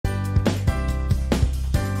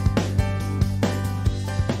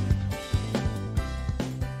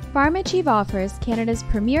PharmAchieve offers Canada's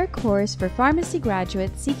premier course for pharmacy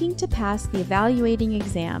graduates seeking to pass the evaluating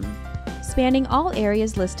exam, spanning all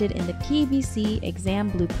areas listed in the PEBC exam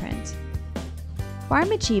blueprint.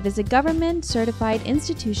 PharmAchieve is a government-certified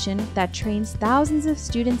institution that trains thousands of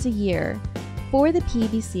students a year for the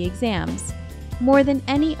PEBC exams, more than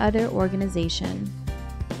any other organization.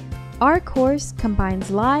 Our course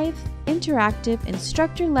combines live, interactive,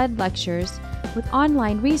 instructor-led lectures with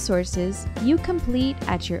online resources you complete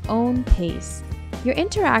at your own pace. Your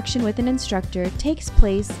interaction with an instructor takes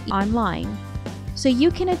place online, so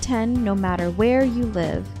you can attend no matter where you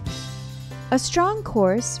live. A strong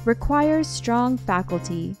course requires strong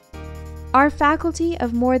faculty. Our faculty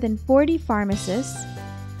of more than 40 pharmacists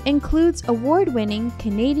includes award-winning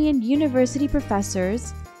Canadian university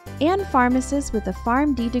professors and pharmacists with a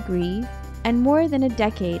PharmD degree and more than a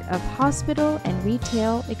decade of hospital and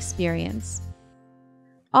retail experience.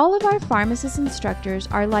 All of our pharmacist instructors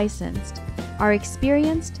are licensed, are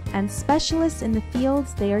experienced, and specialists in the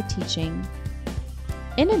fields they are teaching.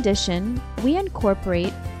 In addition, we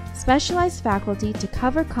incorporate specialized faculty to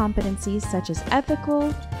cover competencies such as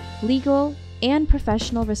ethical, legal, and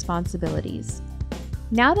professional responsibilities.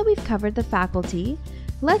 Now that we've covered the faculty,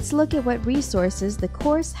 let's look at what resources the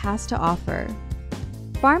course has to offer.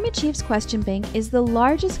 PharmAchieve's question bank is the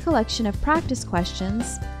largest collection of practice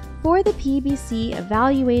questions for the PEBC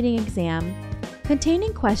evaluating exam,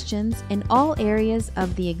 containing questions in all areas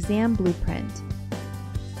of the exam blueprint.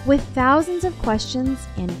 With thousands of questions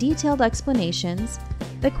and detailed explanations,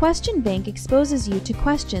 the question bank exposes you to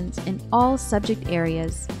questions in all subject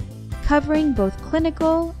areas, covering both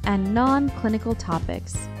clinical and non-clinical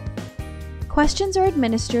topics. Questions are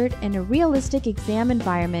administered in a realistic exam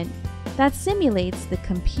environment that simulates the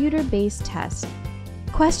computer-based test.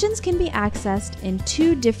 Questions can be accessed in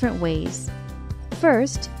two different ways.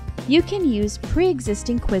 First, you can use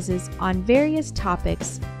pre-existing quizzes on various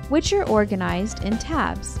topics, which are organized in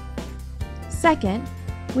tabs. Second,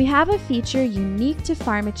 we have a feature unique to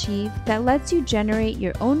PharmAchieve that lets you generate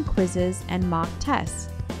your own quizzes and mock tests.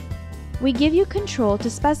 We give you control to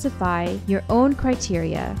specify your own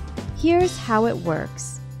criteria. Here's how it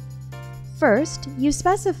works. First, you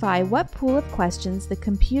specify what pool of questions the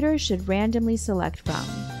computer should randomly select from.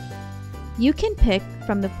 You can pick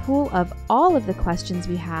from the pool of all of the questions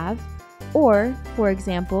we have, or, for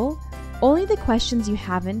example, only the questions you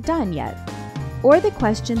haven't done yet, or the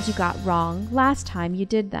questions you got wrong last time you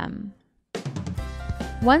did them.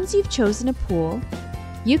 Once you've chosen a pool,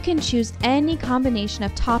 you can choose any combination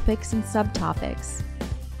of topics and subtopics.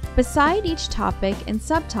 Beside each topic and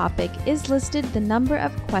subtopic is listed the number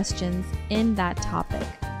of questions in that topic.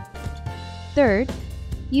 Third,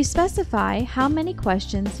 you specify how many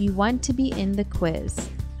questions you want to be in the quiz,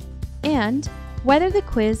 and whether the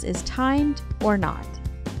quiz is timed or not.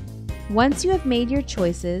 Once you have made your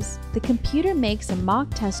choices, the computer makes a mock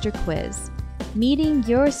tester quiz, meeting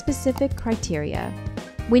your specific criteria.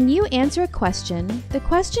 When you answer a question, the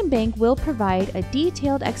question bank will provide a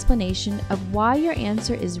detailed explanation of why your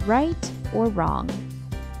answer is right or wrong.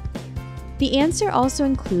 The answer also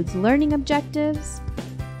includes learning objectives,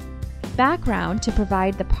 background to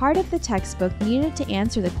provide the part of the textbook needed to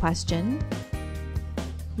answer the question,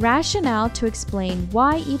 rationale to explain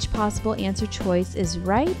why each possible answer choice is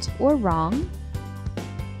right or wrong,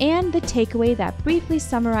 and the takeaway that briefly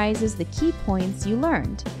summarizes the key points you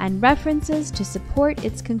learned and references to support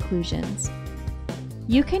its conclusions.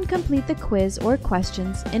 You can complete the quiz or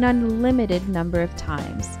questions an unlimited number of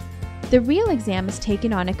times. The real exam is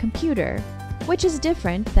taken on a computer, which is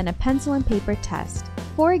different than a pencil and paper test.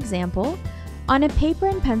 For example, on a paper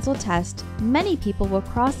and pencil test, many people will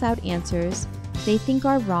cross out answers they think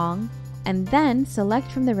are wrong and then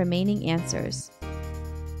select from the remaining answers.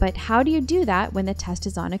 But how do you do that when the test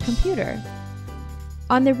is on a computer?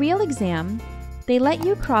 On the real exam, they let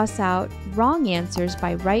you cross out wrong answers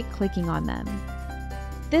by right-clicking on them.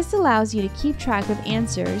 This allows you to keep track of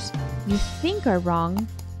answers you think are wrong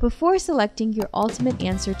before selecting your ultimate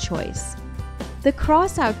answer choice. The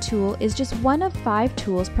cross-out tool is just one of 5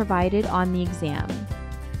 tools provided on the exam.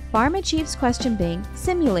 PharmAchieve's question bank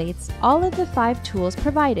simulates all of the 5 tools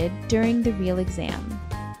provided during the real exam.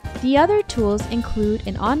 The other tools include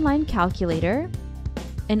an online calculator,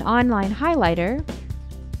 an online highlighter,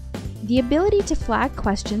 the ability to flag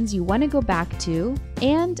questions you want to go back to,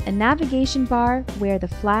 and a navigation bar where the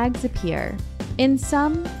flags appear. In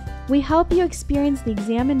sum, we help you experience the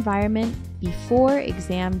exam environment before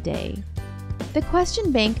exam day. The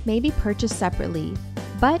question bank may be purchased separately,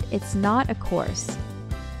 but it's not a course.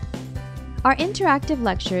 Our interactive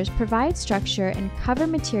lectures provide structure and cover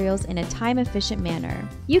materials in a time-efficient manner.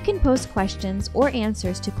 You can post questions or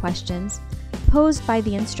answers to questions posed by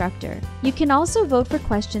the instructor. You can also vote for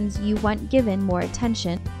questions you want given more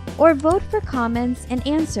attention, or vote for comments and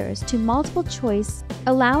answers to multiple choice,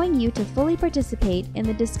 allowing you to fully participate in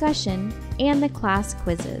the discussion and the class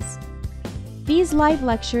quizzes. These live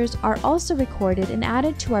lectures are also recorded and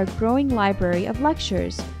added to our growing library of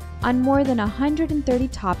lectures on more than 130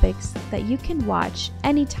 topics that you can watch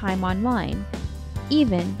anytime online,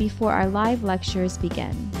 even before our live lectures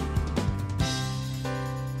begin.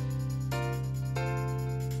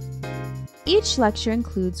 Each lecture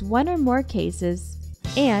includes one or more cases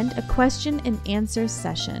and a question and answer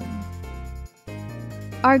session.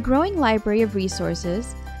 Our growing library of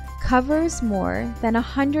resources covers more than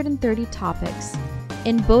 130 topics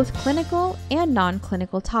in both clinical and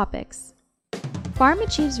non-clinical topics.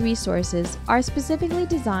 PharmAchieve's resources are specifically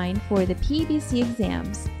designed for the PEBC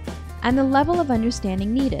exams and the level of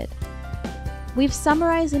understanding needed. We've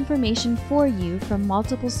summarized information for you from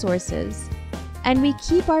multiple sources, and we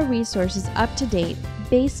keep our resources up to date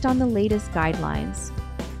based on the latest guidelines.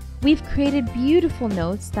 We've created beautiful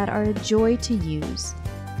notes that are a joy to use.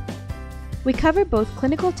 We cover both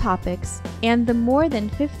clinical topics and the more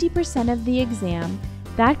than 50% of the exam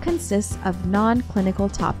that consists of non-clinical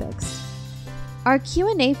topics. Our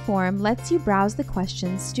Q&A form lets you browse the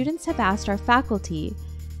questions students have asked our faculty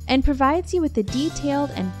and provides you with a detailed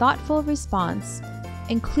and thoughtful response,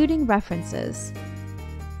 including references.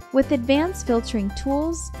 With advanced filtering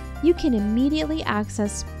tools, you can immediately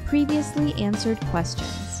access previously answered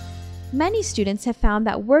questions. Many students have found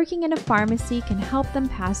that working in a pharmacy can help them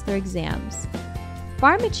pass their exams.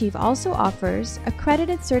 PharmAchieve also offers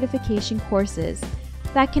accredited certification courses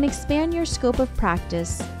that can expand your scope of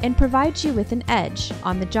practice and provide you with an edge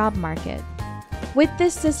on the job market. With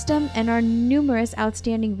this system and our numerous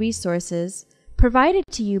outstanding resources provided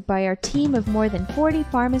to you by our team of more than 40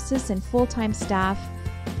 pharmacists and full-time staff,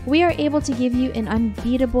 we are able to give you an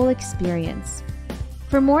unbeatable experience.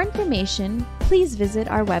 For more information, please visit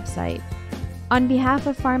our website. On behalf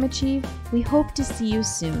of PharmAchieve, we hope to see you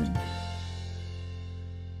soon.